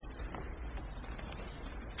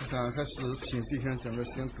开始，请弟兄姐妹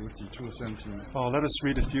先读几处圣经。Let us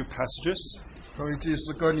read a few passages. 头一句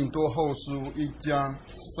是哥林多后书1章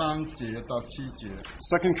3节到7节。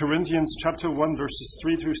2 Corinthians chapter 1 verses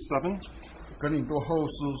 3 through 7. 哥林多后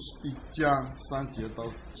书1章3节到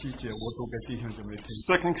7节，我读给弟兄姐妹听。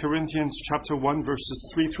2 Corinthians chapter 1 verses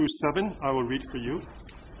 3 through 7. I will read for you.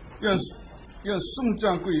 愿颂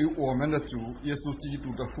赞归于我们的主耶稣基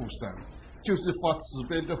督的父神，就是发慈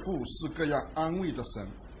悲的父，是各样安慰的神。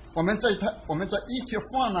我们在一切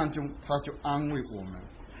患难中，他就安慰我们，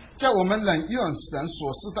叫我们能用神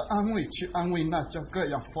所赐的安慰去安慰那叫各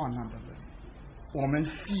样患难的人。我们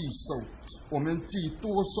既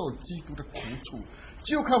多受基督的苦楚，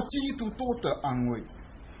就靠基督多得安慰。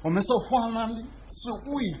我们受患难力，是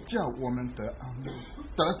为叫我们得安慰、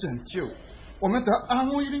得拯救。我们得安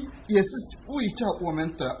慰力，也是为叫我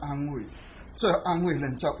们得安慰。这安慰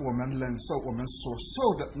能叫我们忍受我们所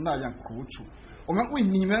受的那样苦楚。我们为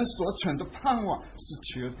你们所存的盼望是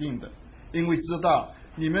确定的，因为知道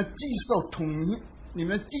你们既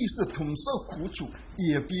是同受苦楚，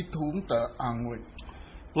也必同得安慰。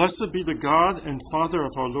Blessed be the God and Father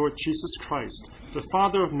of our Lord Jesus Christ, the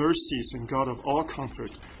Father of mercies and God of all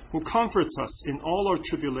comfort, who comforts us in all our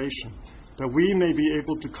tribulation, that we may be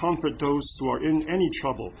able to comfort those who are in any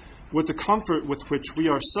trouble, with the comfort with which we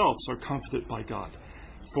ourselves are comforted by God.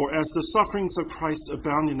 For as the sufferings of Christ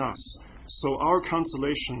abound in us, so our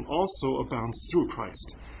consolation also abounds through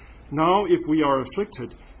Christ. Now if we are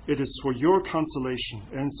afflicted, it is for your consolation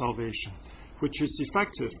and salvation, which is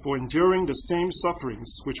effective for enduring the same sufferings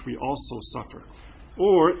which we also suffer.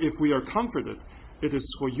 Or if we are comforted, it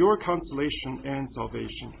is for your consolation and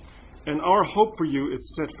salvation. And our hope for you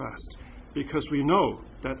is steadfast, because we know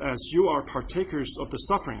that as you are partakers of the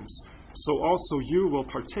sufferings, so also you will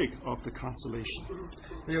partake of the consolation.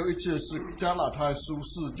 还有一节是加拉太书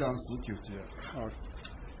4章19节。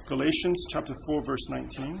Galatians chapter 4 verse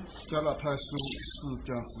 19. 加拉太书4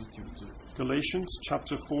章19节。Galatians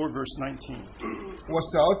chapter 4 verse 19. 我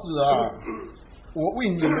小子啊，我为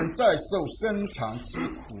你们再受深长之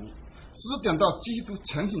苦，只等到基督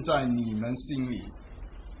成就在你们心里。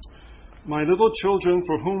My little children,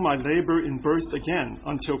 for whom I labor in birth again,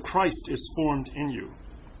 until Christ is formed in you.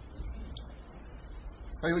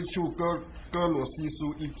 还有一处哥罗西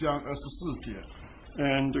书1章24节。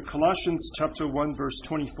And Colossians chapter 1 verse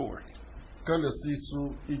 24. 哥罗西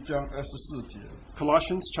书1章24节。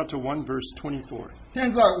Colossians chapter 1 verse 24.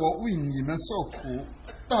 现在我为你们受苦，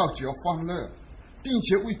倒觉欢乐，并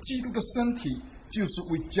且为基督的身体，就是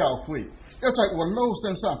为教会，要在我肉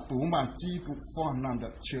身上补满基督患难的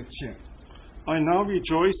缺欠。I now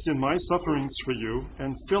rejoice in my sufferings for you,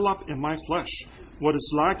 and fill up in my flesh what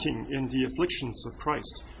is lacking in the afflictions of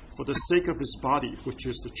Christ, for the sake of his body, which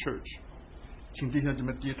is the church. 请弟兄姐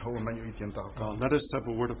妹低头，我们有一点祷告。Let us have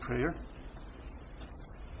a word of prayer.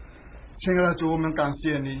 亲爱的主，我们感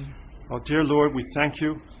谢你。Oh, dear Lord, we thank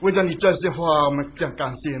you. 为了你这些话，我们更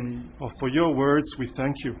感谢你。Oh, for your words, we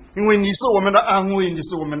thank you. 因为你是我们的安慰，你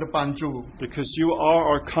是我们的帮助。Because you are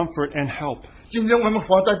our comfort and help. 今天我们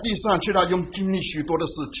活在地上，却要用经历许多的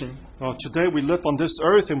事情。Today we live on this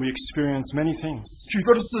earth and we experience many things. 许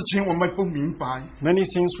多的事情我们不明白。Many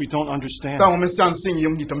things we don't understand. 但我们相信有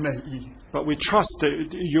你的美意。But we trust that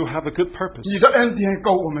you have a good purpose. 你的恩典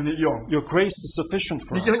够我们的用。Your grace is sufficient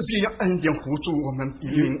for us. 你的恩典扶助我们，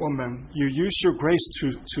引领我们。You use your grace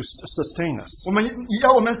to sustain us. 你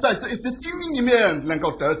要我们在这一些经历里面能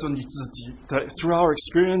够得着你自己。That through our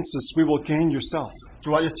experiences we will gain yourself.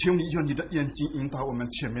 主啊，也求你用你的眼睛引导我们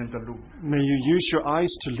前面的路。May you use your eyes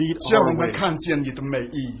to lead our way. 叫我们看见你的美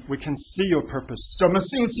意。We can see your purpose. 叫我们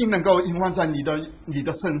信心能够仰望在你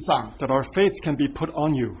的身上。That our faith can be put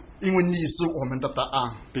on you. 因为你是我们的答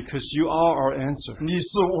案。Because you are our answer. 你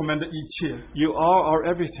是我们的一切。You are our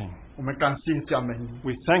everything. 我们感谢赞美你。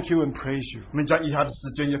We thank you and praise you. 我们将以下的时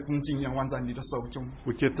间也恭敬仰望在你的手中。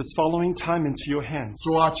We give this following time into your hands.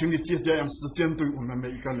 主啊，请你借这样时间对我们每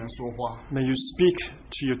一个人说话。May you speak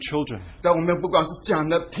to your children. 在我们不管是讲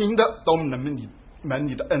的、听的，都能蒙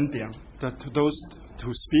你的恩典。That those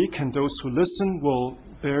who speak and those who listen will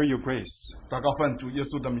bear your grace. 祷告奉主耶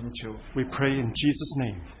稣的名求。We pray in Jesus'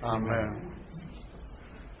 name. 阿门。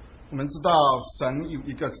我们知道神有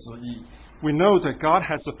一个旨意。We know that God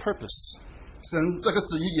has a purpose. 神这个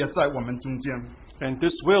旨意也在我们中间。And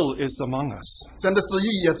this will is among us. 神的旨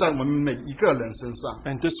意也在我们每一个人身上。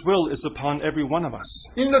And this will is upon every one of us.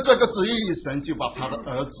 因为这个旨意，神就把他的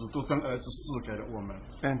儿子独生儿子赐给了我们。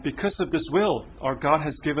And because of this will, our God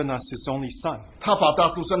has given us His only Son. 他把他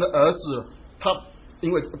独生的儿子，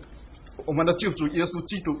因为我们的救主耶稣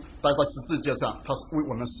基督待在十字架上，他是为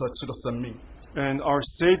我们舍弃了生命。And our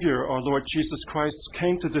Savior, our Lord Jesus Christ,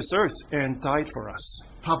 came to this earth and died for us.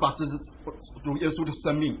 他把这主耶稣的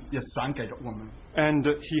生命也赏给了我们， And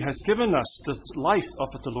He has given us the life of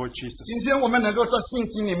the Lord Jesus. 今天我们能够在信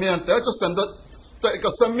心里面得着神的这一个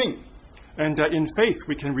生命， And in faith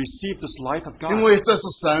we can receive this life of 因 God. 为这是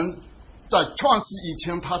神在创世以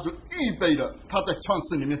前他就预备的，他在创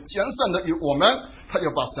世里面拣选的有我们，他要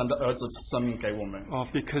把神的儿子生命给我们。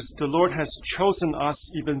 Because the Lord has chosen us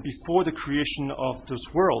even before the creation of this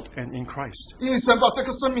world and in Christ. 因为神把这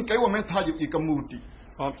个生命给我们，他有一个目的，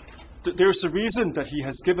 There's a reason that He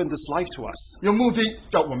has given this life to us. 有目的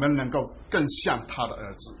叫我们能够更像他的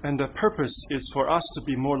儿子。 And the purpose is for us to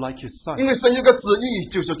be more like His 因 Son. 为神有个旨意，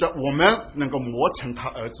就是叫我们能够磨成他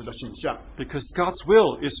儿子的形象。 Because God's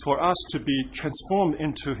will is for us to be transformed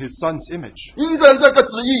into His Son's image. 因着这个旨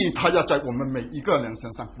意，他要在我们每一个人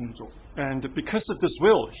身上工作。 And because of this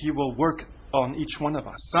will, He will work on each one of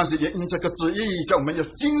us. 但是也因这个旨意，叫我们要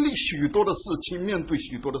经历许多的事情，面对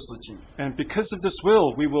许多的事情。 And because of this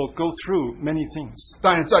will, we will go through many things.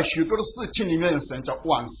 但在许多的事情里面，神叫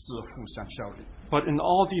万事互相效力。 But in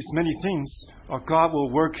all these many things, God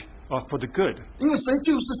will work for the good. 因为神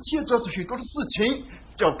就是借着许多的事情，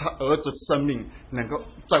叫他儿子生命能够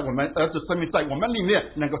在我们儿子生命在我们里面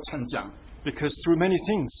能够成长。 Because through many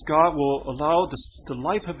things, God will allow the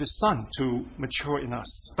life of His Son to mature in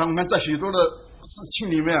us. 当我们在许多的事情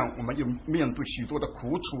里面，我们又面对许多的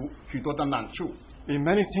苦楚、许多的难处， In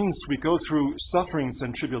many things, we go through sufferings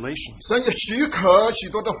and tribulations. 神也许可许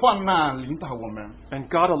多的患难领导我们， And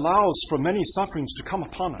God allows for many sufferings to come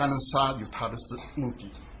upon 但 us. 是他有他的目的，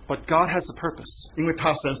 But God has a purpose. 因为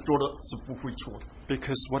他神说的是不会错的。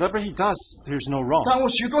 Because whatever He does, there's no wrong. 当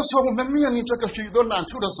许多时候我们面临这个许多难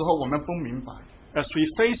处的时候，我们不明白。 As we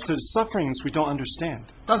face the sufferings, we don't understand.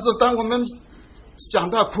 但是当我们讲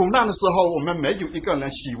到苦难的时候，我们没有一个人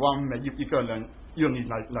希望，没有一个人愿意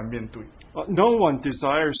来面对， No one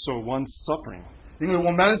desires or wants suffering. 因为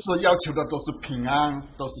我们是要求的都是平安，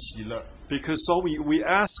都是喜乐。 Because all we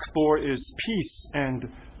ask for is peace and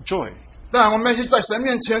joy. 但我们在神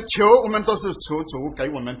面前求，我们都是求主给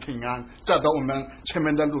我们平安，叫到我们前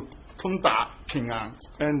面的路通达平安。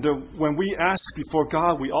 And when we ask before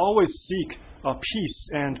God, we always seek peace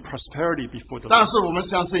and prosperity before the 但 Lord. 是我们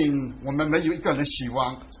相信，我们没有一个人希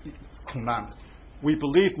望苦难。 We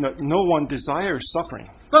believe that no one desires suffering.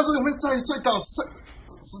 但是我们在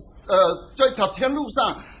这条天路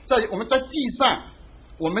上，我们在地上，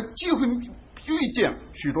我们就会遇见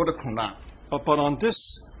许多的苦难。 But on this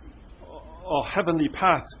heavenly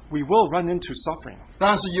path, we will run into suffering.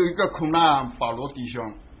 但是有一个苦难，保罗弟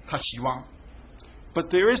兄他希望， But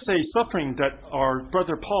there is a suffering that our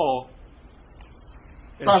brother Paul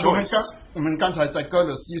但我 enjoys. 们刚才在哥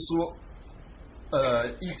罗西书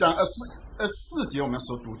1章24节我们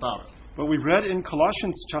所读到的， But we read in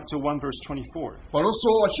Colossians chapter 1, verse 24. 保罗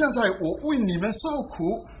说：“现在我为你们受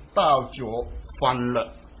苦，倒觉欢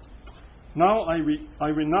乐， Now I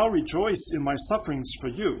now rejoice in my sufferings for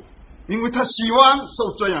you. 因为他希望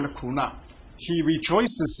受这样的苦难。 He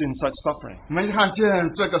rejoices in such suffering. 我们看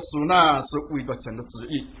见这个苦难是为了神的旨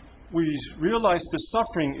意， We realize the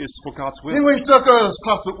suffering is for God's 因 will. 为这个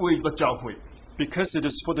他是为了教会， Because it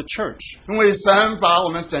is for the church. 因为神把我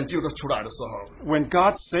们拯救了出来的时候， When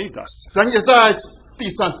God saved us, 神也在地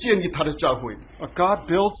上建立他的教会， God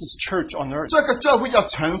builds His church on earth. 这个教会要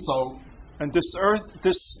成熟， And this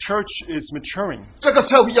church is maturing 这个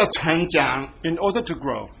教会要成长。 in order to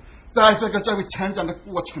grow. 在这个教会成长的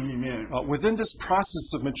过程里面， Within this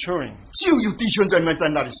process of maturing, 就有弟兄姊妹在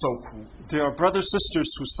那里受苦， there are brothers sisters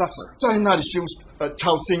who suffer 在那里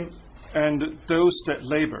操心， and those that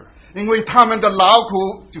labor. 因为他们的劳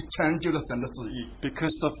苦就成就了神的旨意。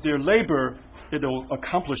 Because of their labor, it will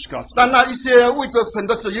accomplish God's will. 但那一些为着神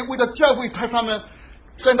的旨意，为了教会，他们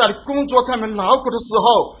在那里工作，他们劳苦的时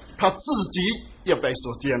候，他自己也被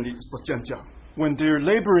所建立、所建造。 When they're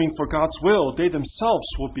laboring for God's will, they themselves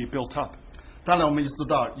will be built up. 当然，我们也知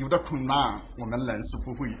道，有的苦难，我们人是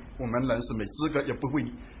不会，我们人是没资格，也不会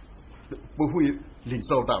领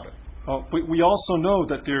受到的。 We also know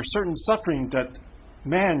that there are certain suffering that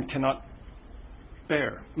man cannot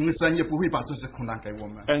bear. 因为神也不会把这些苦难给我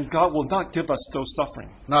们。 And God will not give us those suffering.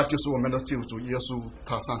 那就是我们的救主耶稣，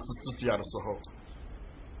他上十字架的时候，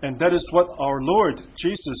 And that is what our Lord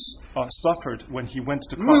Jesus suffered when He went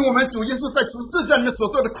to 因为 cross. 我们主耶稣在十字架里面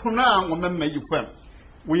所受的苦难，我们没有份。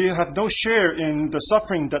 We have no share in the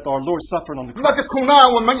suffering that our Lord suffered on the 那 cross. 个苦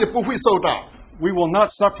难我们也不会受到， We will not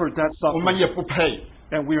suffer that 我们 suffering, 也不配。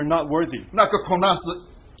 and we are not worthy. 那个苦难是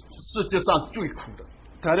世界上最苦的，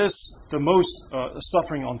 That is the most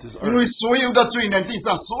suffering on this 因为 earth. 所有的罪人，地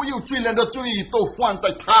上所有罪人的罪都放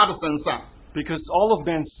在他的身上。because all of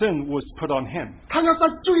man's sin was put on him. 他要在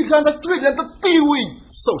罪人的地位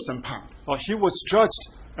受审判。He was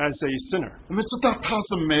judged as a sinner. 我们知道他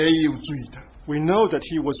是没有罪的， We know that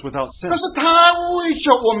he was without sin. 但是他为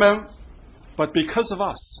着我们， But because of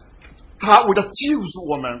us, 他为了救赎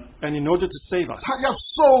我们， and in order to save us, 他要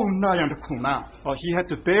受那样的苦难， he had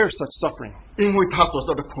to bear such suffering. 因为他所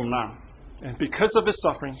受的苦难， And because of his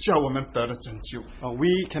suffering, 叫我们得了拯救。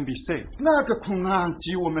 we can be saved. 那个苦难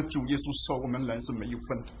及我们主耶稣受，我们人是没有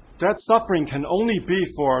分的， That suffering can only be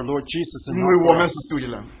for our Lord Jesus and 因 not 为我 for 们 us, 是罪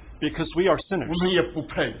人， because we are 我 sinners 们也不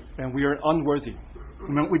配。 and we are unworthy.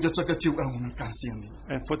 我们为着这个救恩，我们感谢你。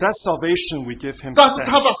 And for that salvation, we give him 但是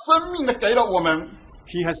他 thanks. 把生命的给了我们，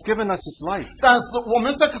 He has given us his life. 但是我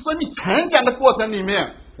们这个生命成长的过程里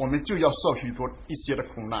面，我们就要受许多一些的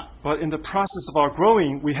苦难， But in the process of our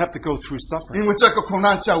growing, we have to go through suffering, 因为这个苦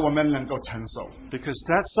难叫我们能够成熟。 because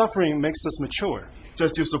that suffering makes us mature. 这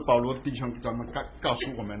就是保罗弟兄咱们告诉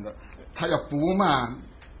我们的，他要补满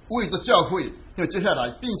为着教会，因为接下来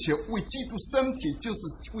并且为基督身体，就是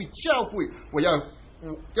为教会，我要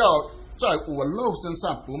在我肉身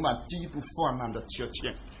上补满基督患难的缺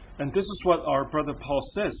欠。 And this is what our brother Paul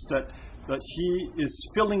says, that he is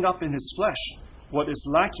filling up in his flesh what is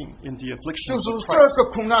lacking in the 就 afflictions 是 of 这 Christ.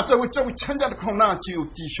 个苦难，这位成长的苦难，只有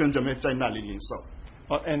弟兄姐妹在那里领受。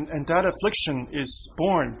 And that affliction is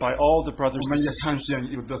borne by all the brothers 我 and 们也 sisters. 看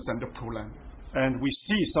见有的神的仆人， And we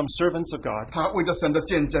see some servants of God, 他为着神的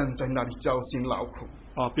见证，在那里焦心劳苦。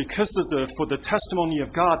 because for the testimony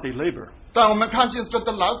of God, they labor. 当我们看见这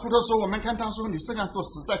个劳苦的时候，我们看他说：“你这样做实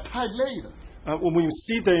在太累了。” When we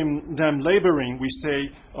see them laboring, we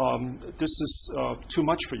say, this is too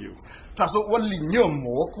much for you. 他说：“我宁愿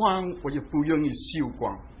磨光，我也不愿意绣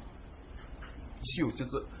光。绣就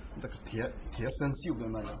是那个贴身绣的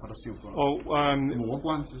那样，把它绣光。 磨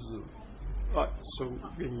光就是 so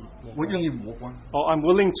我愿意磨光。 I'm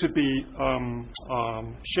willing to be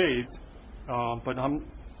shaved, but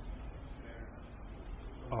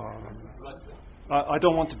I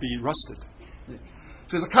don't want to be rusted.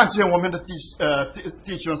 就是看见我们的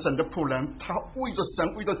弟兄神的仆人，他为着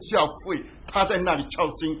神，为着教会，他在那里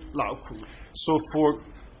操心劳苦。 So for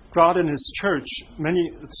God and His church,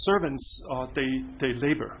 many servants they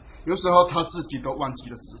labor, 有时候他自己都忘记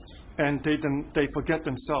了自己。 and they forget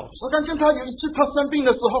themselves. 我看见他有一次他生病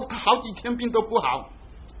的时候，他好几天病都不好。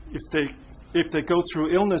 If they go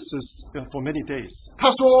through illnesses for many days,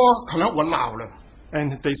 他说：“可能我老了。”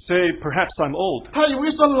 and they say, perhaps I'm old. 他以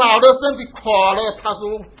为说老了身体垮了，他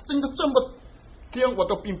说真的这么天我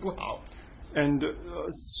都病不好。 And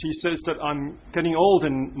he says that I'm getting old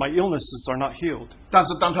and my illnesses are not healed. 但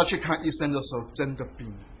是当他去看医生的时候，真的病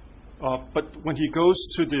了。 But when he goes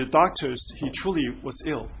to the doctors, he truly was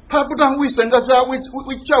ill. 他不但为神的家，为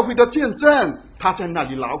教会的见证，他在那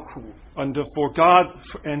里劳苦。 And for God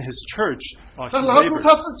and His church, 他 he 劳苦， labored.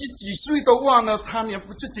 他自己几岁都忘了，他连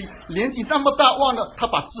自己年纪那么大忘了，他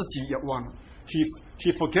把自己也忘了。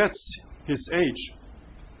 He forgets his age.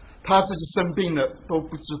 他自己生病了都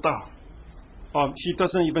不知道。 He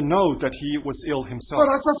doesn't even know that he was ill 后 himself.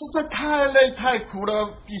 来这实在太累太苦了，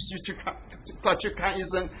必须去看，他去看医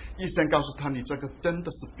生，医生告诉他：“你这个真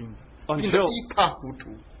的是病了，病得一塌糊涂。”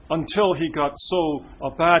 Until he got so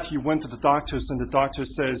bad, he went to the doctors, and the doctor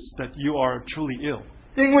says that you are truly ill.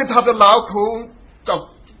 因为他的劳苦，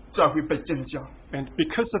教会被建教。 And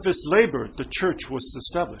because of his labor, the church was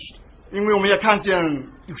established. 因为我们也看见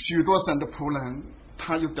有许多神的仆人，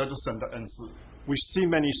他又得着神的恩赐。 We see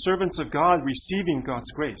many servants of God receiving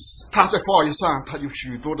God's grace, 他在话语上，他有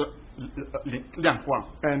许多的亮光。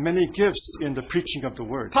 and many gifts in the preaching of the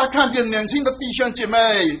word. 他看见年轻的弟兄姐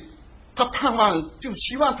妹，他盼望就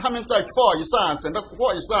希望他们在话语上，神的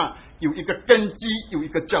话语上有一个根基，有一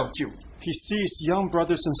个教究。 He sees young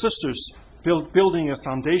brothers and sisters building a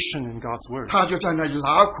foundation in God's word. 他就在那里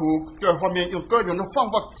劳苦，各方面用各种的方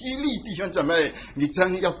法激励弟兄姐妹，你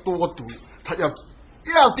真要多读，他要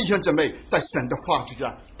弟兄姐妹在神的话语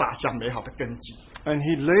上打下美好的根基。 And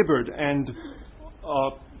he labored and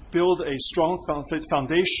built a strong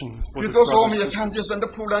foundation for 许 the 多时候我们 brothers 也 and sisters. 看见神的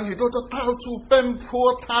仆人，许多都到处奔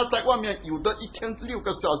波，他在外面有的一天6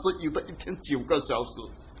个小时，有的一天9个小时。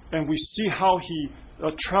 And we see how he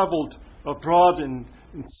traveled abroad in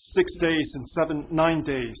 6 days and 9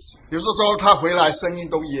 days, 有的时候他回来声音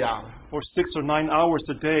都哑了， or 6 or 9 hours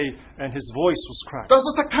a day, and his voice was cracked. 但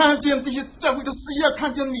是他看见这些教会的需要，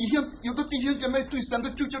看见有的弟兄姐妹对神的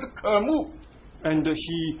救救的渴慕， And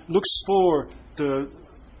he looks for the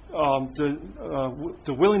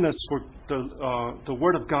willingness for the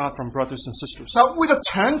word of God from brothers and sisters. 他为了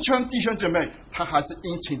成全弟兄姐妹，他还是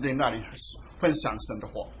殷勤在那里分享神的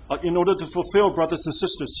话， In order to fulfill, brothers and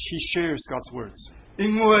sisters, he shares God's words.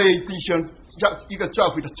 因为弟兄一个教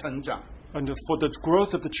会的成长， And for the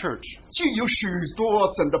growth of the church, 就有许多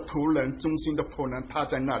神的仆人、忠心的仆人，他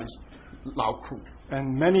在那里劳苦。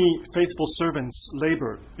 and many faithful servants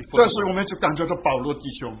labor before 这 the 时我 Lord. 们就感觉到保罗弟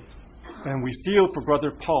兄， And we feel for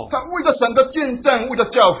Brother Paul, 他为了神的见证，为了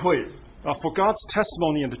教会， for God's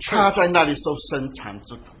testimony in the 他 church, 在那里受生产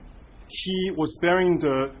之苦。 he was bearing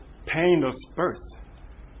the pain of birth.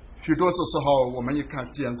 许多时候，我们一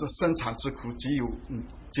看见这生产之苦，只有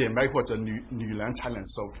姐妹或者女人才能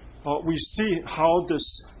受。 We see how this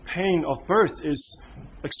pain of birth is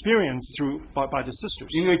experienced by the sisters.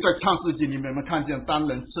 因为在创世纪里面，我们看见当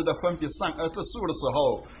人吃的分别善恶之树的时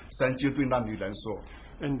候，神就对那女人说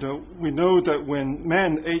And we know that when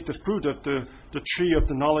man ate the fruit of the tree of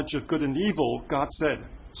the knowledge of good and evil, God said,：“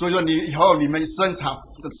 所以说你以后你们生产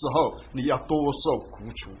的时候，你要多受苦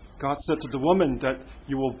楚， God said to the woman that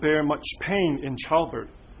you will bear much pain in childbirth,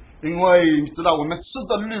 因为你知道我们吃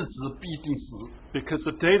的日子必定死。 because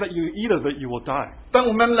the day that you eat of it, you will die. 当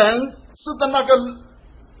我们人吃的那个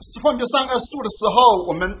分别善恶树的时候，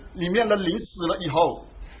我们里面的灵死了以后，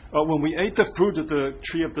 When we ate the fruit of the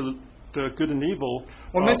tree of the good and evil,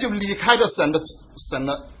 我们就离开了神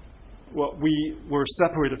了。 we were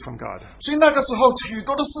separated from God. 所以那个时候，许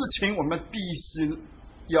多的事情我们必须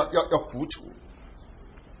要苦楚，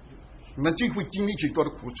我们就会经历许多的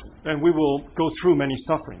苦楚。 And we will go through many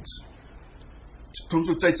sufferings. 同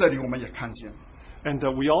时在这里我们也看见， And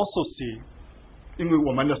we also see, 因为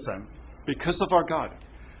我们的神， because of our God,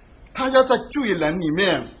 他要在罪人里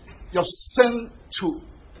面要重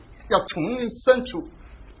生出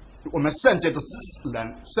我们圣洁的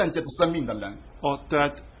人，圣洁的生命的人。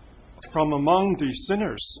 that from among the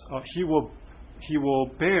sinners, he will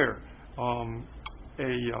bear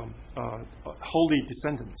holy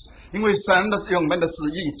descendants. 因为神的用我们的旨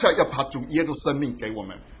意，这要把主耶稣生命给我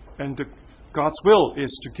们。 And God's will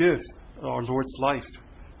is to give our Lord's life.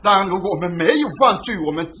 当然，如果我们没有犯罪，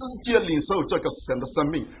我们直接领受这个神的生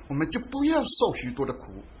命，我们就不要受许多的苦。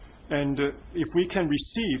 And if we can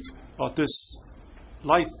receive this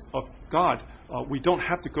life of God, we don't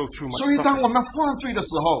have to go through much 所以，当 suffering. 我们犯罪的时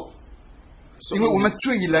候，因为我们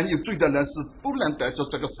罪人有罪的人是不能得着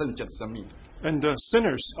这个圣洁的生命的。 And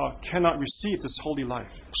sinners cannot receive this holy life.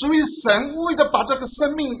 所以，神为了把这个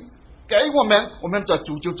生命给我们，我们的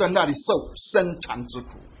主就在那里受生产之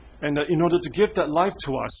苦。 And in order to give that life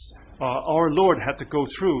to us, our Lord had to go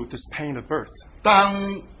through this pain of birth. 当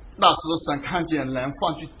那时神看见人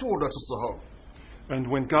犯罪堕落的时候， And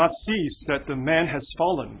when God sees that the man has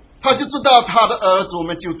fallen, 他就知道他的儿子我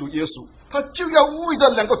们救主耶稣，他就要为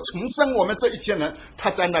了能够重生我们这一些人，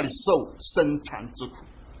他在那里受生产之苦。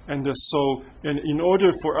 and so in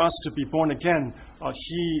order for us to be born again,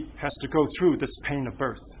 he has to go through this pain of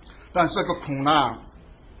birth. 但这个苦难，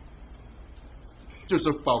就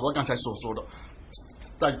是保罗刚才所说的，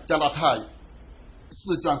在加拉太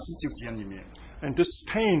4章19节里面， And this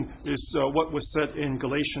pain is what was said in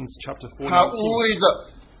Galatians chapter 4, 他 19. 为着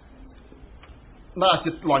那些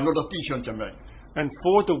软弱的弟兄姐妹， And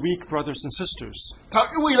for the weak brothers and sisters, 他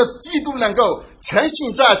为了基督能够成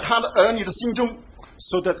型在他的儿女的心中，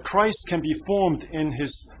 so that Christ can be formed in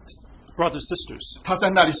his brothers and sisters. 他在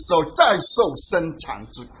那里再受生产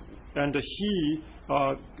之苦。 And he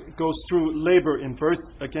goes through labor in birth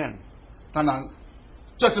again. 当然，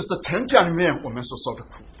这个是成家里面我们所受的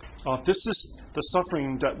苦。 This is the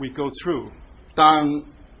suffering that we go through. 当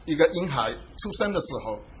一个婴孩出生的时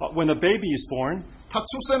候， When a baby is born, 他出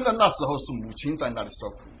生的那时候是母亲在那里受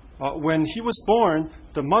苦， when he was born,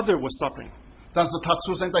 the mother was suffering. 但是他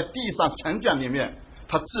出生在地上成家里面，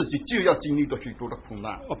他自己就要经历着许多的苦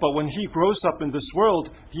难。 But when he grows up in this world,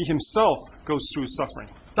 he himself goes through suffering.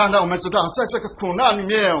 当然，我们知道，在这个苦难里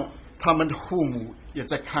面，他们的父母也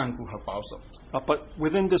在看顾和保守。 But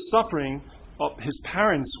within this suffering, his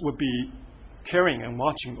parents would be caring and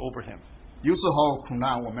watching over him. 有时候苦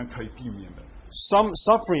难我们可以避免的， Some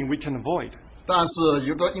suffering we can avoid. 但是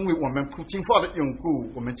有的因为我们不听话的缘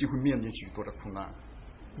故，我们就会面临许多的苦难。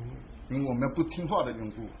因为我们不听话的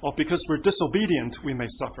缘故， Or because we're disobedient, we may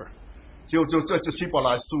suffer. 这希伯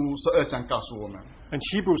来书12章告诉我们， And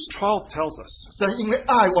Hebrews 12 tells us, 神因为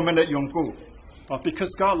爱我们的缘故，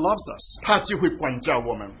 because God loves us, 他就会管教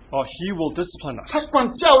我们。 he will discipline us. 他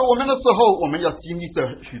管教我们的时候，我们要经历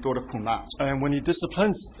着许多的苦难。 And when he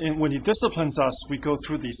disciplines us, we go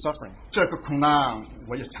through these suffering. 这个苦难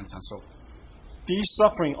我也常常受， These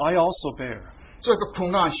suffering I also bear. 这个苦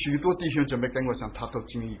难许多弟兄姐妹跟我讲，他都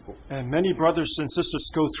经历过。 And many brothers and sisters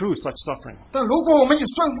go through such suffering. 但如果我们有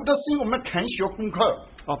顺服的心，我们肯学功课，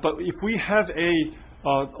 But if we have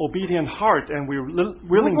obedient heart and we're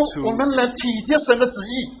willing 如果我们来体贴神的旨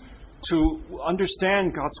意， to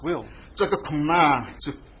understand God's will, 这个苦难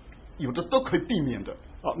是有的都可以避免的。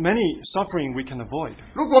 many suffering we can avoid.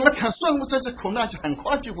 如果我们肯顺服这些苦难，就很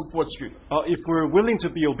快就会过去了。 If we're willing to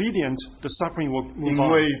be obedient, the suffering will 因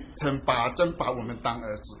move 为 on. 神真把我们当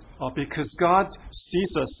儿子， Because God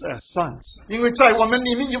sees us as sons. 因为在我们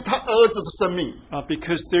里面有他儿子的生命，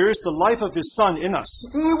 Because there is the life of His Son in us.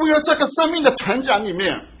 因为为了这个生命的成长里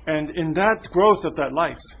面， And in that growth of that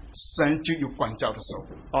life, 神就有管教的手。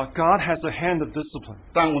 God has a hand of discipline.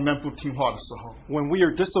 当我们不听话的时候， When we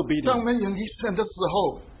are 当我 disobedient, 们远离神的时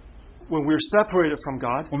候， when we're separated from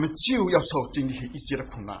God, 我们就要受经历一些的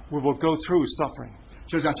苦难， we will go through suffering.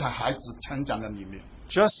 就像在孩子成长的里面。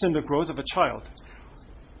 Just in the growth of a child.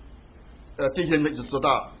 弟兄们就知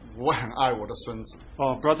道，我很爱我的孙子，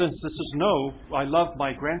 Brothers and sisters know I love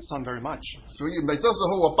my grandson very much. 所以每个时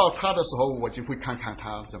候我抱他的时候，我就会看看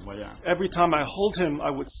他怎么样。 Every time I hold him, I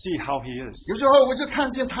would see how he is. 有时候我就看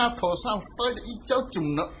见他头上摔了一跤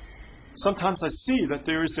肿了， Sometimes I see that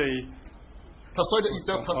there is他摔了一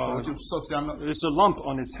跤，他头就受伤了。 there's a lump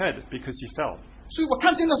on his head because he fell. 所以我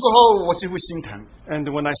看见的时候，我就会心疼。 And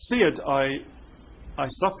when I see it, I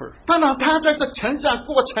suffer. 当然，他在这成长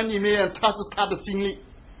过程里面，他是他的经历，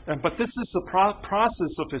 But this is the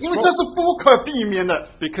process of his 因为这 growth 是不可避免的。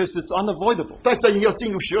 because it's unavoidable. 在这要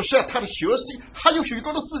进入学校，他的学习还有许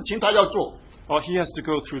多的事情他要做。 He has to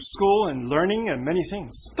go through school and learning and many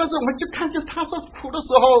things. 但是我们就看见他受苦的时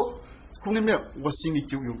候，苦里面我心里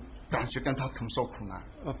就有感觉跟他同受苦难。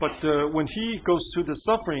 But when he goes through the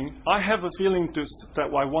suffering, I have a feeling that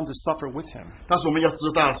I want to suffer with him. 但是我们要知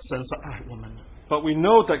道，神是爱我们的。 But we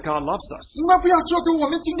know that God loves us. 千万不要觉得我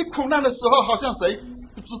们经历苦难的时候，好像谁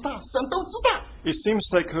不知道，神都知道。 It seems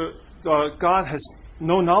like God has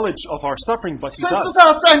no knowledge of our suffering, but He 神知 does.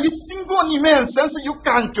 道在你经过里面，神是有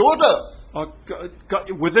感觉的。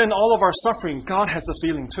 Within all of our suffering, God has a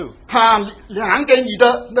feeling too. 他量给你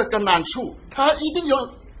的那个难处，他一定有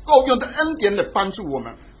够用的恩典来帮助我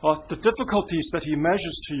们。 The difficulties that He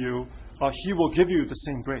measures to you, He will give you the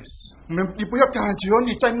same grace. 你不要感觉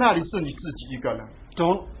你在那里是你自己一个人，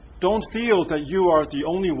 Don't feel that you are the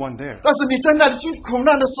only one there. 但是你在那里经历苦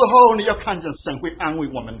难的时候，你要看见神会安慰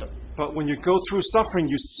我们的。 But when you go through suffering,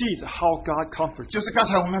 you see how God comforts 就 you. 是刚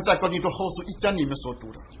才我们在哥林多后书1章里面所读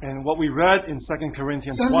的， And what we read in 2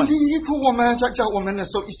 Corinthians 神 1, 离谱我们，在叫我们来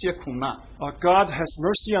受一些苦难， God has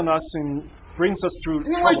mercy on us and brings us through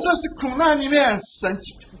因为这 trouble. 是苦难里面，神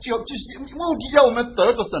就是目的要我们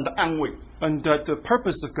得着神的安慰， And that the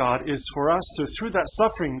purpose of God is for us to, through that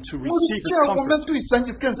suffering, to 目的 receive His 叫我 comfort. 们对神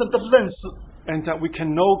有更深的认识， And that we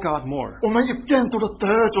can know God more. 我们有更多的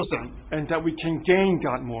得着神， And that we can gain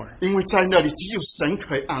God more. 因为在那里只有神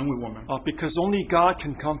可以安慰我们。 Because only God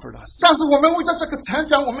can comfort us. 但是我们为了这个成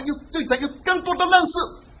长，我们对神有更多的认识，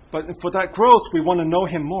 But for that growth, we want to know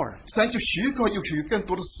Him more. 神就许可有更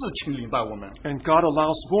多的事情领到我们。 And God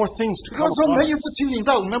allows more things to 有 come 时候 upon 没有 us. 事情领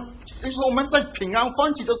到我们，有时候我们在平安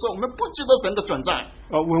欢喜的时候，我们不知道神的存在。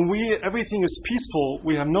 When everything is peaceful,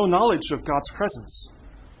 we have no knowledge of God's presence.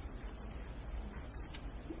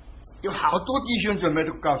 有好多弟兄姊妹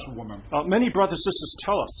都告诉我们， Many brothers and sisters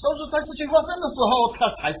tell us. 都是在事情发生的时候，他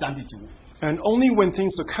才想起主。 And only when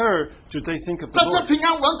things occur do they think of 在 the 这 Lord. 平安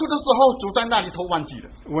稳妥的时候，主在那里头忘记了，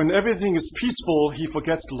 When everything is peaceful, He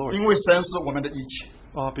forgets the Lord. 因为神是我们的一切。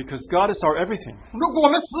 Because God is our everything. 如果我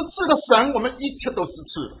们失去了神，我们一切都失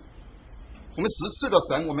去了；我们失去了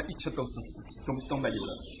神，我们一切都是都没有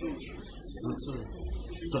了。失去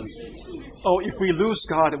神， If we lose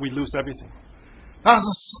God, we lose everything. 但是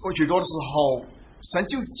许多的时候，神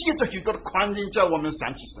就借着许多的环境叫我们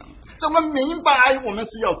想起神，叫我们明白我们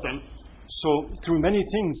是要神。 So through many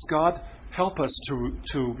things, God help us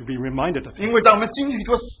to be reminded of Him. 因为在我们经历许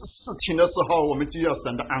多事情的时候，我们就要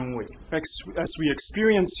神的安慰。 As we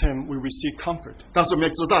experience Him, we receive comfort. 但是我们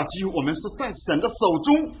要知道，只有我们是在神的手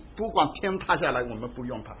中，不管天塌下来，我们不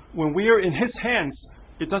用它。 When we are in His hands,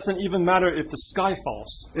 it doesn't even matter if the sky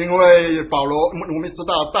falls. 因为保罗，我们知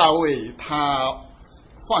道大卫他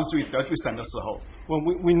犯罪得罪神的时候，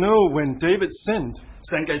 When we know when David sinned,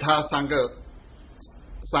 神给他三个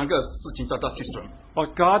事情叫他去选。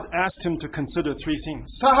 God asked him to consider three things.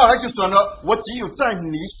 他后来就选了，我只有在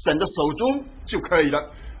你神的手中就可以了。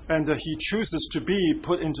 And he chooses to be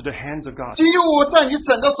put into the hands of God. 只有我在你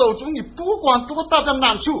神的手中，你不管多大的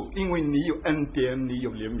难处，因为你有恩典，你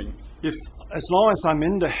有怜悯。 As long as I'm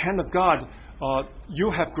in the hand of God,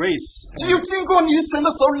 you have grace. 只有经过你神的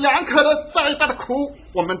手，两颗的再大的苦，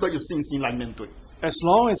我们都有信心来面对， As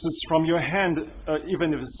long as it's from your hand,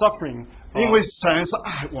 even if it's suffering, 因为神是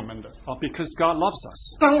爱我们的。 because God loves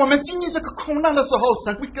us. 当我们经历这个苦难的时候，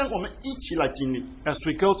神会跟我们一起来经历， As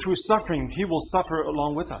we go through suffering, He will suffer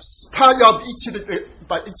along with us. 他要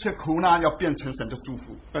把一切苦难要变成神的祝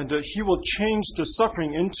福， And He will change the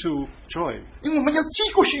suffering into joy. 因为我们要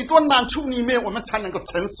经过许多难处里面，我们才能够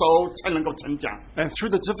成熟，才能够成长。 And through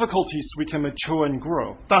the difficulties, we can mature and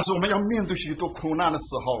grow. 但是我们要面对许多苦难的时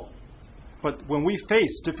候， But when we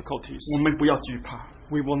face difficulties, 我们不要惧怕，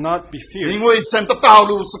 we will not be 因 feared. 为神的道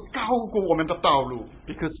路是高过我们的道路，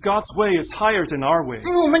 Because God's way is higher than our way.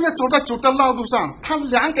 因为我们要走在主的道路上，他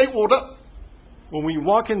量给我的， When we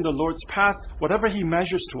walk in the Lord's path, whatever He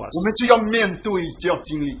measures to us, 我们就要面对，就要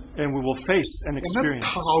经历， and we will face and 我们 experience.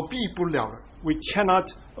 逃避不了了。 We cannot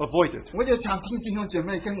avoid it. 我也想听弟兄姐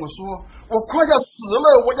妹跟我说，我快要死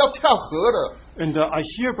了，我要跳河了。 And I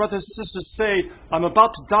hear brothers and sisters say, I'm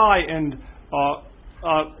about to die, and I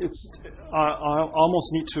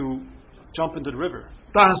almost need to jump into the river.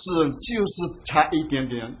 但是就是差一点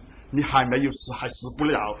点，你还没有死，还死不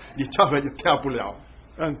了，你跳河也跳不了。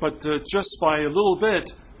But just by a little bit,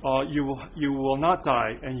 you will not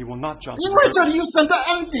die, and you will not jump. 因为这里有神的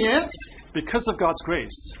恩典， Because of God's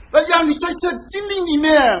grace, 让你在这经历里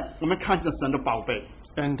面，我们看见神的宝贝。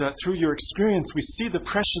 and through your experience, we see the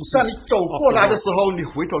precious 在你 of 走过 the 来的 Lord. 时候，你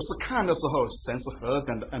回头是看的时候，神是何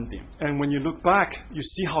等的恩典。 And when you look back, you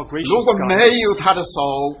see how gracious 如果 God 没 is. 有他的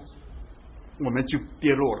手，我们就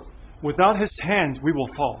跌落了。 Without His hand, we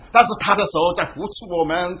will fall. 但是他的手在扶持我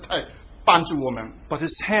们，在帮助我们。 But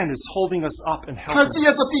His hand is holding us up and 他 helping 这也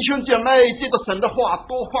us. 是弟兄姐妹借着神的话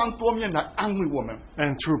多方多面来安慰我们。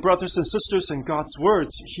 And through brothers and sisters and God's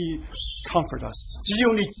words, He comforts us. 只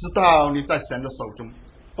有你知道你在神的手中，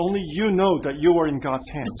 Only you know that you are in God's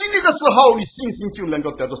你 hand. 经历的时候，你信心就能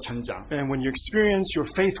够得到成长。 And when you experience, your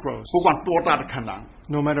faith grows. 不管多大的困难，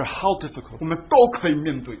 No matter how difficult, 我们都可以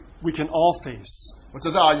面对。 we can all face. 我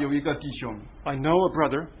知道有一个弟兄， I know a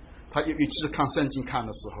brother, 他有一次看圣经看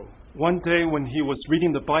的时候， one day when he was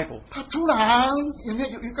reading the Bible, 他突然里面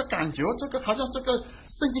有一个感觉，这个好像这个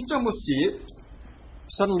圣经这么写，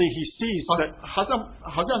 suddenly he sees that,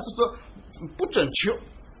 好像是说不准确，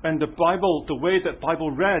 and the Bible, the way that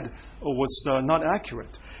Bible read was not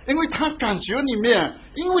accurate. 因为他感觉里面，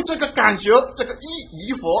因为这个感觉，这个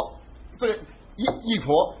疑佛，这个疑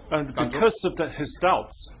佛 And 感觉， because of his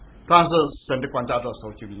doubts, 但是神的管教的时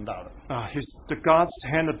候就领导了。 the God's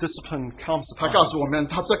hand of discipline comes 他 upon 告 him. 诉我们，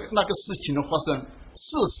他那个事情的发生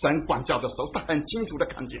是神管教的时候，他很清楚的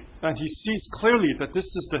看见。 And he sees clearly that this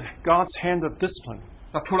is the God's hand of discipline.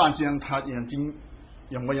 他突然间，他眼睛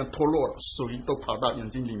眼膜脱落了，水都跑到眼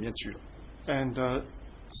睛里面去了， And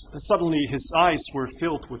suddenly his eyes were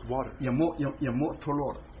filled with water. 眼膜脱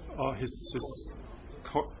落了。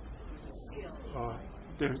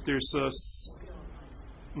 There's a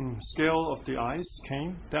scale of the eyes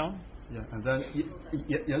came down. 反正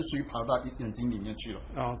盐水跑到眼睛里面去了。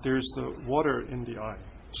 There's the water in the eye.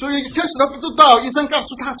 所以一开始他不知道，医生告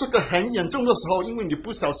诉他这个很严重的时候，因为你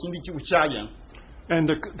不小心你就会瞎眼。 And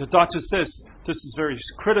the doctor says this is very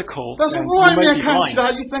critical 但是 and 外 you may 面 be 看起 blind.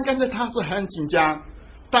 来，医生跟着他是很紧张，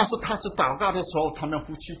但是他是祷告的时候，他们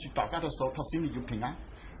夫妻去祷告的时候，他心里有平安。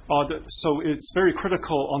So it's very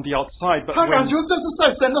critical on the outside, but 他感 when 觉这是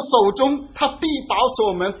在神的手中，他必保守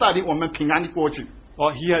我们，带领我们平安的过去。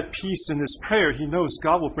 he had peace in his prayer, he knows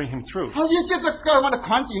God will bring him through. 他也借着各样的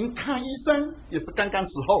环境看医生，也是刚刚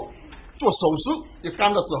时候做手术也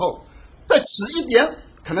刚的时候，再迟一点，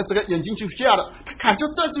可能这个眼睛就瞎了。他感觉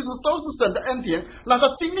这就是都是神的恩典，让他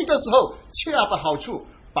经历的时候恰到好处，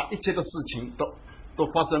把一切的事情都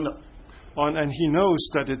发生了。And he knows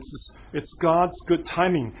that it's God's good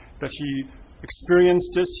timing that he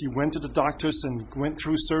experienced this. He went to the doctors and went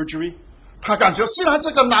through surgery. 他感觉虽然这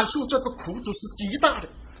个难处、这个苦楚是极大的，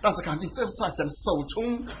但是感觉这是在神的手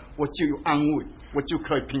中，我就有安慰，我就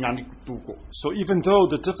可以平安的度过。 So even though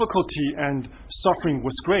the difficulty and suffering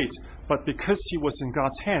was great, but because he was in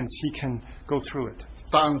God's hands, he can go through it.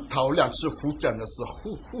 当头2次复诊的时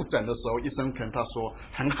候，医生跟他说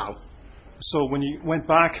很好。 So when he went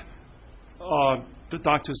back, the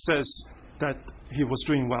doctor says that he was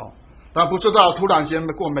doing well. 但不知道突然间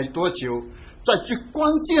过没多久，在最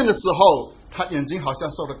关键的时候，他眼睛好像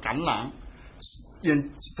受了感染，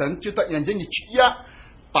神就到眼睛里去压，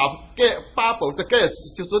把Bible 这个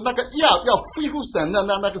就是那个药要恢复神的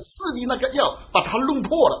那个视力那个药，把它弄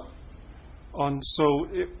破了。So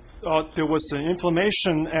there was an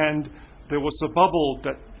inflammation and there was a bubble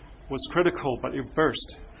that was critical, but it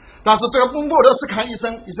burst. 但是这个崩破的是看医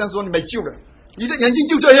生，医生说你没救了，你的眼睛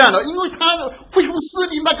就这样了，因为他的恢复视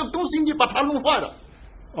力那个东西你把它弄坏了。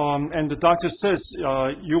And the doctor says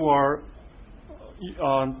you are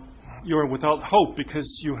without hope because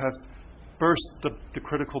you have burst the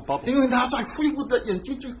critical bubble. 因为他在恢复的眼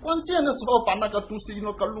睛最关键的时候，把那个东西给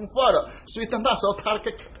弄坏了，所以在那时候他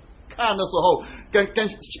看的时候，跟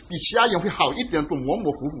比其他人会好一点，都模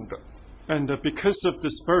模糊糊的。And because of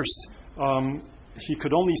this burst, he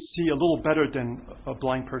could only see a little better than a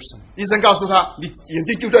blind person. 医生告诉他，你眼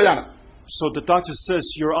睛就这样了。So the doctor says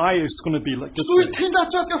your eye is going to be like this 所以 way. 听到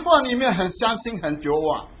这个话里面很伤心，很绝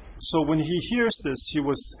望。 So when he hears this, he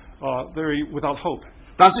was very without hope.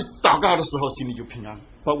 但是祷告的时候，心里有平安。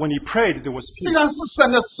 But when he prayed, there was 既 peace. 然是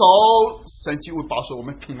神的手，神就会保守我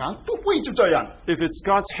们平安，不会就这样。 If it's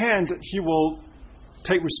God's hand, he will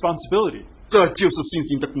take responsibility. 这就是信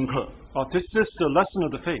心的功课。 This is the lesson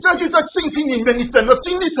of the faith. 这就在信心里面，你整个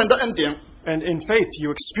经历神的恩典。 And in faith,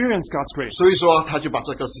 you experience God's grace. 所以说，他就把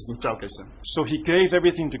这个事情交给神。 So he gave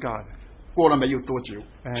everything to God. 过了没有多久，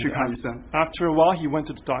 And 去看医生， after a while, he went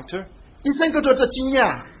to the doctor. 医生觉得这惊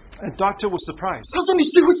讶， And doctor was surprised. 他说：“你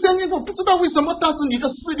是会声音，我不知道为什么，但是你的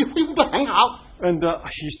视力恢复得很好。” And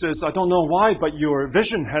he says, I don't know why, but your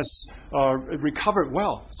vision has recovered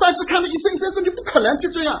well. 上次看了医生，医生说你不可能就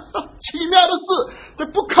这样。奇妙的是，在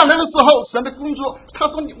不可能的时候，神的工作，他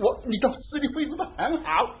说你的视力恢复得很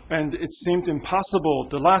好。 And it seemed impossible.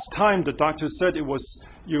 The last time the doctor said it was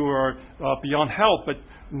you were beyond help, but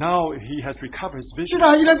now he has recovered his 虽 vision.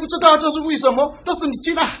 然依然不知道这是为什么，但是你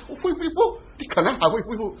既然会恢复，你可能还会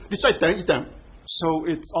恢复，你再等一等。 So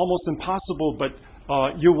it's almost impossible, but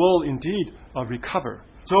you will indeed recover.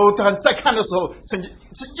 所以他再看的时候，神是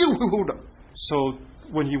又恢复的。 So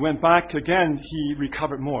when he went back again, he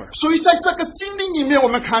recovered more. 所以在这个经历里面，我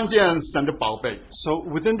们看见神的宝贝。 So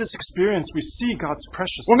within this experience, we see God's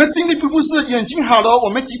precious. 我们经历并不是眼睛好了，我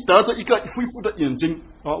们只得着一个恢复的眼睛。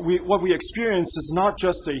 What we experience is not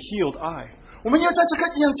just a healed eye, 我们要在这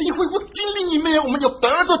个眼睛恢复经历里面，我们要得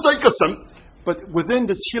着这一个神， but within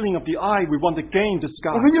this healing of the eye, we want to gain this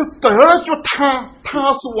我 God. 们要得着他，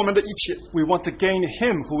他是我们的一切。 We want to gain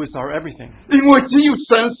Him who is our everything, 因为只有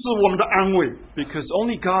神是我们的安慰。 because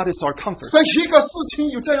only God is our comfort. 神许一个事情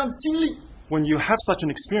有这样的经历， When you have such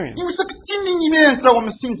an experience, 因为这个经历里面，在我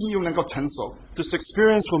们信心又能够成熟。 this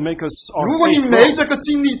experience will make us 如 our 果你 faith 没 grow. 这个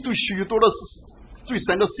经历，对许多的对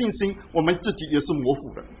神的信心，我们自己也是模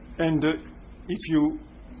糊的。 And if you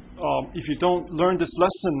don't learn this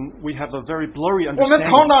lesson, we have a very blurry 我们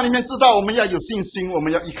头 understanding. 脑里面知道我们要有信心，我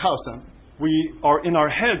们要依靠神。 We are in our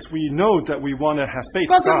heads. We know that we want to have faith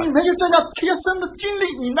但 in 是你 God, 没有这样贴身的经历，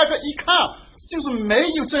你那个依靠就是没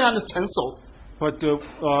有这样的成熟。 but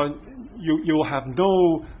you will have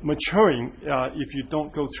no maturing if you don't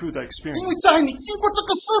go through that 因 experience. 为在你经过这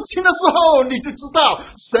个事情的时候，你就知道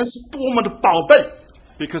神是多么的宝贝。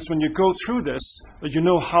 Because when you go through this, you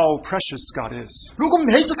know how precious God is. 如果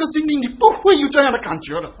没这个经历，你不会有这样的感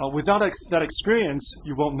觉的。 Without that experience,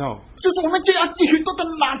 you won't know. 就是我们这样许多的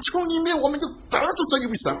难处里面，我们就得着这一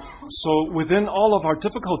位神。 So within all of our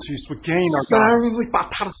difficulties, we gain our God. 神会把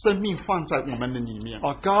他的生命放在我们的里面，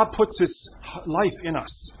 God puts His life in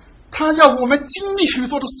us 他要我们经历许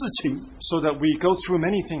多的事情， so that we go through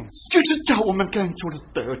many things, 就是叫我们更多的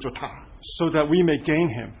得着他。 so that we may gain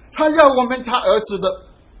Him. 他要我们他儿子的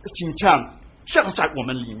景象像在我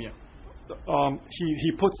们里面。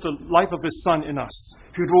 He puts the life of His Son in us,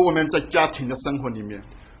 比如我们在家庭的生活里面，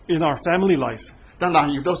 in our family life. 当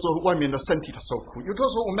然有的时候外面的身体的受苦，有的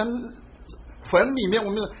时候我们魂里面、我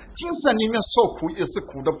们精神里面受苦，也是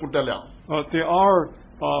苦的不得了。 There are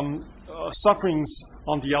sufferings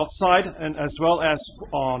on the outside and as well as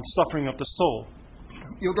suffering of the soul.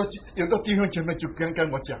 有的弟兄姐妹就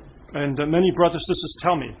跟我讲， And many brothers and sisters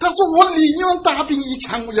tell me, 他说我宁愿大病一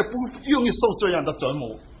场，我也不愿意受这样的折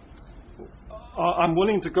磨， I'm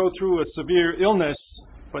willing to go through a severe illness,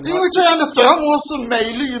 but 因 not 为这样的折磨是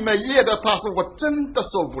每日每夜的。他说我真的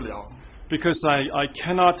受不了。 because I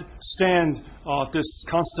cannot stand this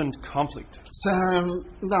constant conflict.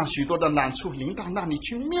 神让许多的难处临到那里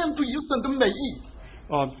去，面对有神的美意。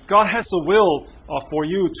 God has a will for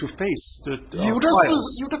you to face the 有的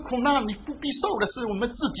trials. 是有的苦难你不必受的，是我们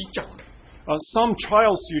自己找的。 Some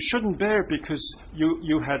trials you shouldn't bear because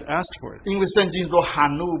you had asked for it. 因为圣经说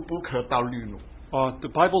寒怒不可到绿怒， The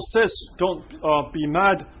Bible says, don't be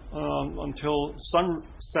mad until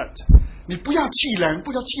sunset. 你不要气人，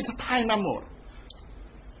不要气得太那么，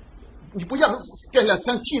你不要跟人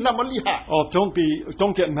生气那么厉害。 Don't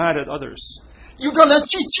get mad at others. 有的人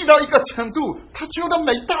气到一个程度，他觉得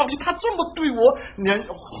没道理，他这么对我，连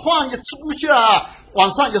饭也吃不下，晚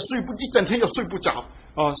上也睡不，一整天也睡不着。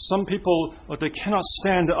 Some people they cannot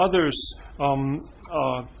stand others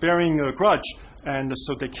bearing a grudge, and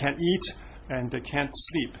so they can't eat. and they can't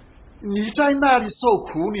sleep. 你在那里受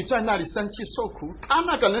苦，你在那里生气受苦，他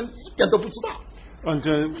那个人一点都不知道， And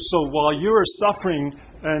so while you're suffering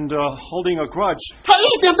and holding a grudge, 他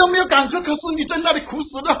一点都没有感觉。可是你在那里苦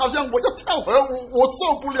死了，好像我要跳河，我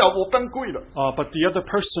受不了，我崩溃了。 but the other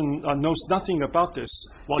person knows nothing about this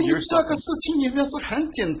while 其 you're 实这个 suffering. 事情里面是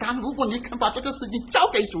很简单，如果你肯把这个事情交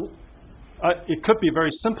给主， It could be very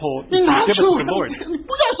simple 你 if 拿 you give it 出 to the Lord. 你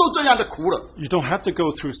不要受这样的苦了。 You don't have to go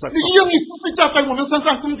through such 你 suffering. 用你十字架在我们身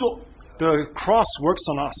上工作， The cross works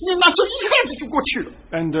on us, 你拿出一下子就过去了，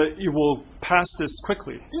 and you will pass this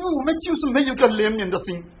quickly. 因为我们就是没有一个怜悯的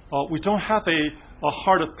心。 We don't have a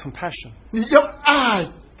heart of compassion, 你要爱，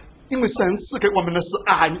因为神赐给我们的是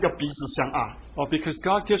爱，你要彼此相爱。 because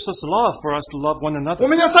God gives us love for us to love one 我 another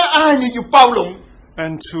们要在爱里有包容，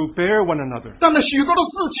 and to bear one another. 但是许多的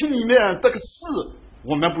事情里面，这个事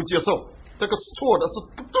我们不接受，这个是错的，是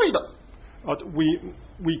不对的。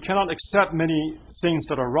 We cannot accept many things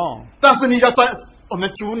that are wrong. 但是你要在我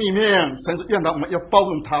们主里面，神是愿的，我们要包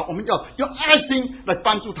容他，我们要用爱心来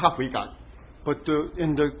帮助他悔改。 But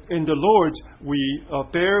in the Lord, we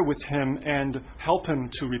bear with Him and help Him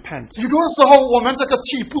to repent. 许多时候，我们这个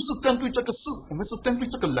气不是针对这个事，我们是针对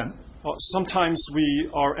这个人。 Sometimes we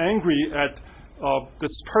are angry at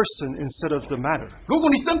this person instead of the matter. 如果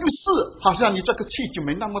你针对事，好像你这个气就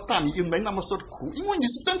没那么大，你就没那么受的苦，因为你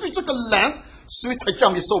是针对这个人，所以才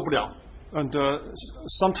叫你受不了。 And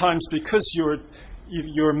sometimes because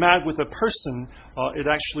you're mad with a person,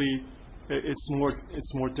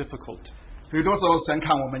 it's more difficult. 许多时候，神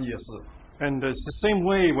看我们也是， And it's the same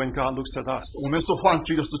way when God looks at us. 我们是犯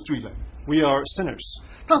罪的是罪人， We are sinners,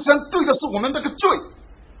 但神对的是我们这个罪，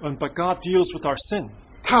 but God deals with our sin,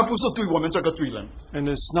 他不是对我们这个罪人。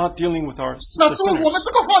 and is not dealing with the 那作为 sinners. 我们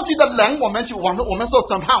这个犯罪的人，我们受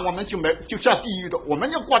审判，我们就下地狱的，我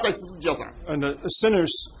们要挂在十字架上。 And the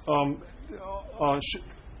sinners,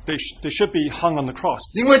 they should be hung on the cross,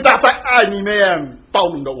 因为他在爱里面包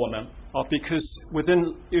容了我们， because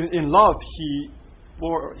in love He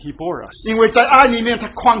bore us. 因为在爱里面他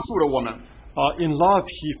宽恕了我们， In love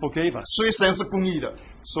He forgave us. 所以神是公义的。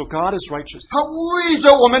 So God is righteous. 他为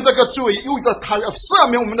着我们这个罪，为着他要赦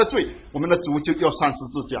免我们的罪，我们的主就要上十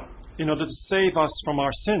字架。 In order to save us from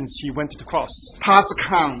our sins, He went to the cross. 他是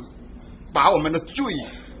看把我们的罪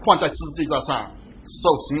放在十字架上，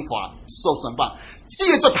受刑罚、受审判，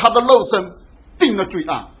借着他的肉身定了罪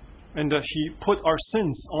案， And He put our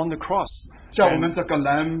sins on the cross, 叫我们这个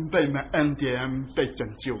人被恩典、被拯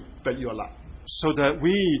救、被悦纳。 so that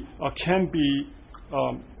we can be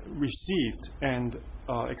received and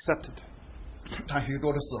accepted. 但许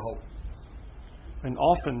多的时候， And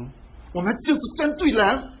often 我们就是针对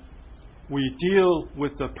人， we deal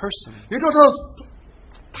with the person, 许多时候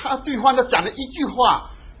他对方的讲的一句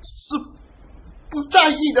话是不在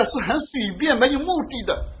意的，是很随便、没有目的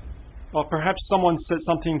的， or perhaps someone said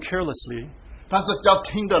something carelessly, 但是叫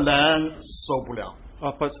听的人受不了。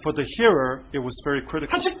 but for the hearer, it was very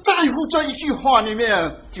他 critical. 就在乎这一句话里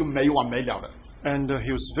面就没完没了的， And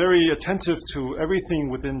he was very attentive to everything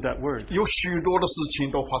within that word. 有许多的事情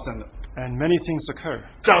都发生了， And many things occur.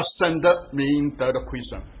 叫神的名得了亏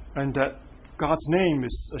损， And that God's name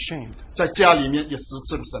is ashamed. 在家里面也失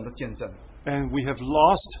去了神的见证， And we have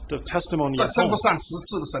lost the testimony 在 at 生活 home. 上失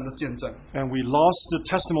去了神的见证， And we lost the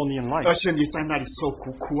testimony in 而 life. 且你在那里受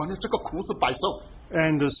苦，苦完了这个苦是白受，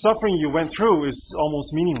 And the suffering you went through is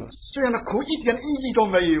almost meaningless. 这样的苦一点意义都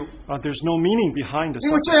没有， There's no meaning behind the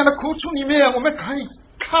因为 suffering. 这样的苦处里面，我们可以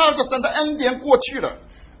靠着神的恩典过去了。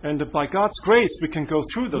 And by God's grace, we can go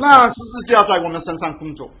through those 那 sufferings 十字架在我们身上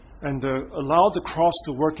工作， and allow the cross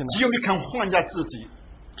to work in 只有 us, 你肯放下自己，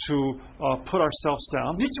 to put ourselves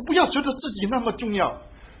down. 你就不要觉得自己那么重要。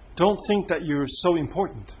 Don't think that you're so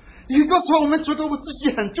important. 有的时候我们觉得我自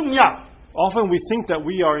己很重要， Often we think that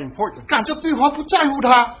we are important, 感觉对方不在乎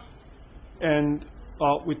他。 and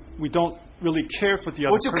we don't really care for the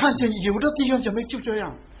我 other 就看 person. 见有的弟兄姐妹就这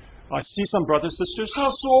样， I see some brothers sisters. 他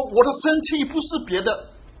说我的生气不是别的，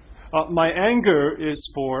 My anger is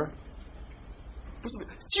for 不是别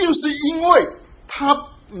的，就是因为他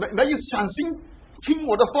没有想心听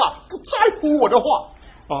我的话，不在乎我的话，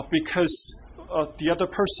 because the other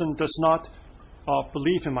person does not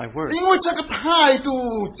believe in my word, 因为这个态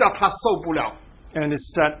度叫他受不了。 and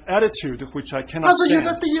it's that attitude which I 但 cannot 是有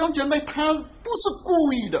的 stand. 弟兄姐妹他不是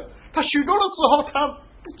故意的，他许多的时候他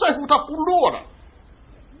不在乎，他忽略了，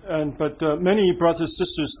 But many brothers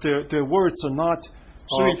sisters, their words are not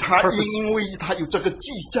所以他 purpose. 因为他有这个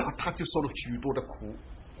计较，他就受了许多的苦。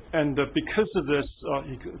 And because of this,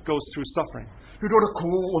 he goes through suffering. 许多的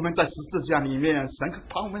苦，我们在十字架里面，神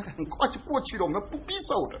把我们很快就过去了，我们不必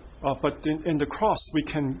受的。 But in the cross, we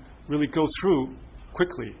can really go through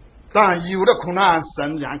quickly. 但有的苦难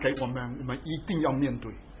神量给我们，我们一定要面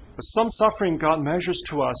对， But some suffering God measures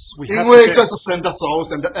to us, we 因 have 为 to 这 bear, 是神的手、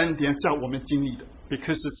神的恩典叫我们经历的。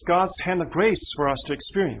 because it's God's hand of grace for us to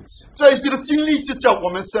experience. 这些的经历就叫我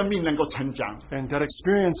们生命能够成长， And that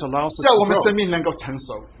experience allows us 叫我 to 们生 grow. 命能够成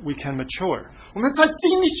熟。 We can mature. 我们在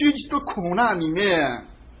经历许多苦难里面，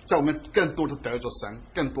叫我们更多的得着神，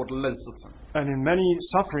更多的认识神。 And in many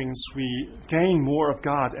sufferings, we gain more of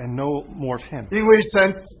God and know more of Him. 因为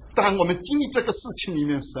神，当我们经历这个事情里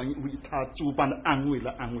面，神为他诸般的安慰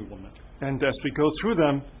来安慰我们。 And as we go through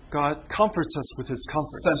them, God comforts us with His 神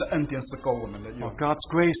comfort. 的恩典是够我们的用。 God's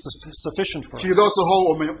grace is sufficient for 许 us. 多时候，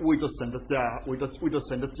我们为着神的家，为着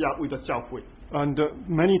神的家，为着教会， And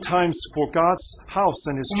many times for God's house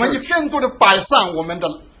and 我们 His 也 church, 更多的摆上我们的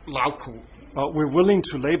劳苦。 we're willing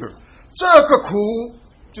to labor. 这个苦，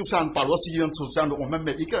就像保罗弟兄所讲的，我们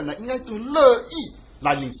每一个人呢，应该都乐意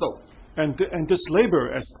来领受。 And this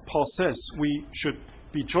labor, as Paul says, we should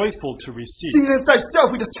be joyful to receive. 今天在教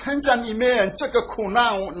会的成长里面，这个苦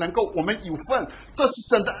难能够我们有份，这是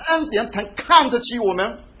神的恩典，才看得起我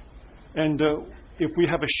们。 And if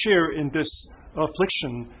we have a share in this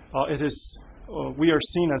affliction, we are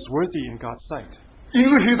seen as worthy in God's sight.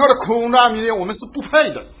 因为许多的苦难里面，我们是不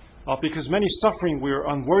配的。 Because many suffering we are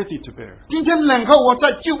unworthy to bear. 今天能够我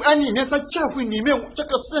在救恩里面，在教会里面，这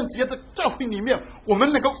个圣洁的教会里面，我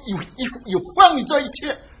们能够有份于这一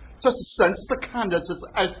切，这是神是看的，这是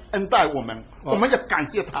恩待我们，我们要感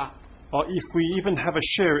谢他。 If we even have a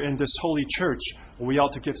share in this holy church, we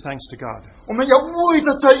ought to give thanks to God. 我们要为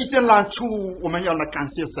着这一件难处，我们要来感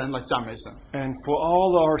谢神，来赞美神。 And for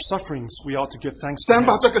all our sufferings, we ought to give thanks to 神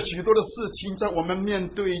把 Him. 这个许多的事情在我们面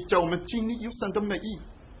对，叫我们经历有神的美意。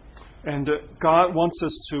 And God wants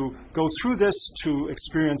us to go through this to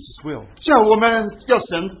experience His will. 叫我们要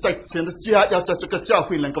神在神的家，要在这个教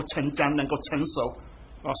会能够成长，能够成熟。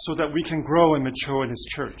 So that we can grow and mature in His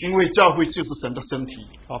church. 因为教会就是神的身体，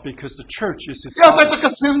 Because the church is His 要在 body. 这个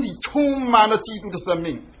身体充满了基督的生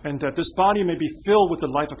命， And that this body may be filled with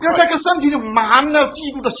the life of 要在 Christ. 这个身体里满了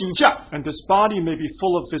基督的形象， And this body may be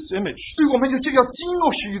full of His image. 所以我们就要经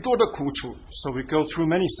过许多的苦楚， So we go through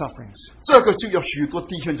many sufferings. 这个就要许多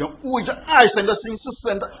弟兄姐妹为着爱神的心，是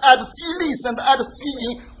神的爱的激励，神的爱的吸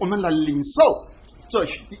引，我们来领受这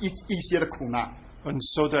一些的苦难。 And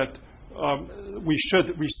so that we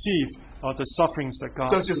should receive the sufferings that God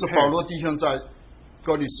这就是保 prepared. 罗弟兄在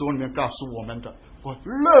哥林书里面告诉我们的：我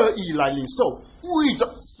乐意来领受，为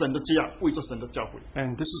着神的家，为着神的教会。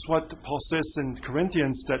 And this is what Paul says in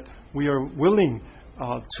Corinthians, that we are willing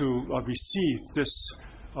to receive this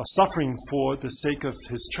suffering for the sake of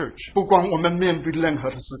His church. 不管我们面对任何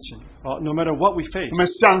的事情， No matter what we face, 我们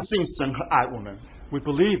相信神和爱我们， we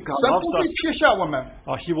believe God 神 loves 不会 us. 撇下我们。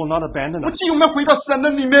 He will not abandon 不 us. 仅我们回到神的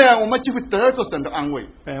里面，我们就会得着神的安慰。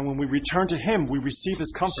 And when we return to Him, we receive His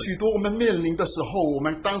comfort. 许多我们面临的时候，我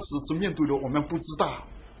们当时只面对了，我们不知道，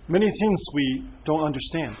 Many things we don't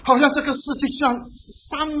understand. 好像这个事情像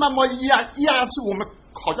山那么压住我们，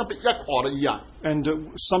好像被压垮了一样。 And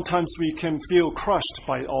sometimes we can feel crushed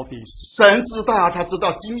by all these. 神知道，他知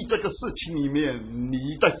道经历这个事情里面，你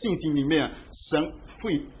在信心里面，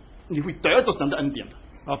你会得着神的恩典的。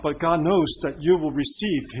 But God knows that you will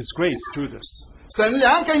receive His grace through this. 神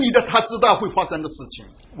量给你的，他知道会发生的事情，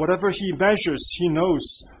 Whatever He measures, He knows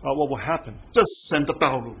what will happen. 这是神的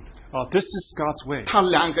道路， This is God's way. 他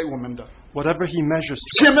量给我们的。 Whatever He measures,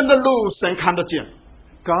 前面的路神看得见，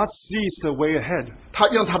 God sees the way ahead. 他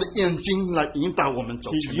用他的眼睛来引导我们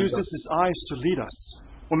走 He 前面的 uses 路。 His eyes to lead us.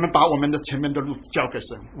 我们把我们的前面的路交给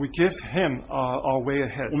神， We give Him our way 我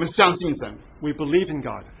ahead. 们相信神， We believe in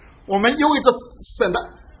God. 我们又为着神的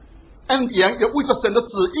恩典，也为着神的旨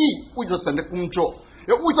意，为着神的工作，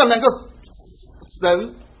也为着能够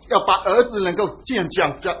神要把儿子能够建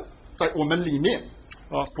造在我们里面。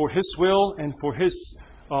 For His will and for His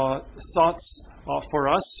thoughts for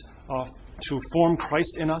us to form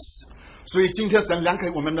Christ in us. 所以今天神量给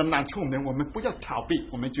我们的难处呢，我们不要逃避，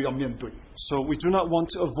我们就要面对。 So we do not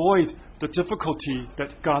want to avoid the difficulty that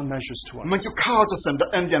God measures to 我 us. 们就靠着神的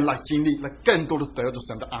恩典来经历，来更多的得着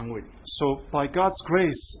神的安慰。 So by God's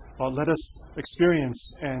grace, let us experience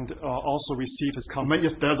and also receive His 我 comfort. 们也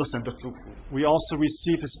得着神的祝福。 We also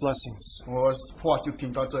receive His blessings. 我话就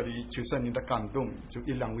听到这里，求圣灵的感动，就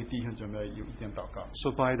一两位弟兄姐妹有一点祷告。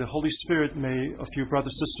 So by the Holy Spirit, may a few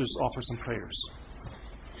brothers and sisters offer some prayers.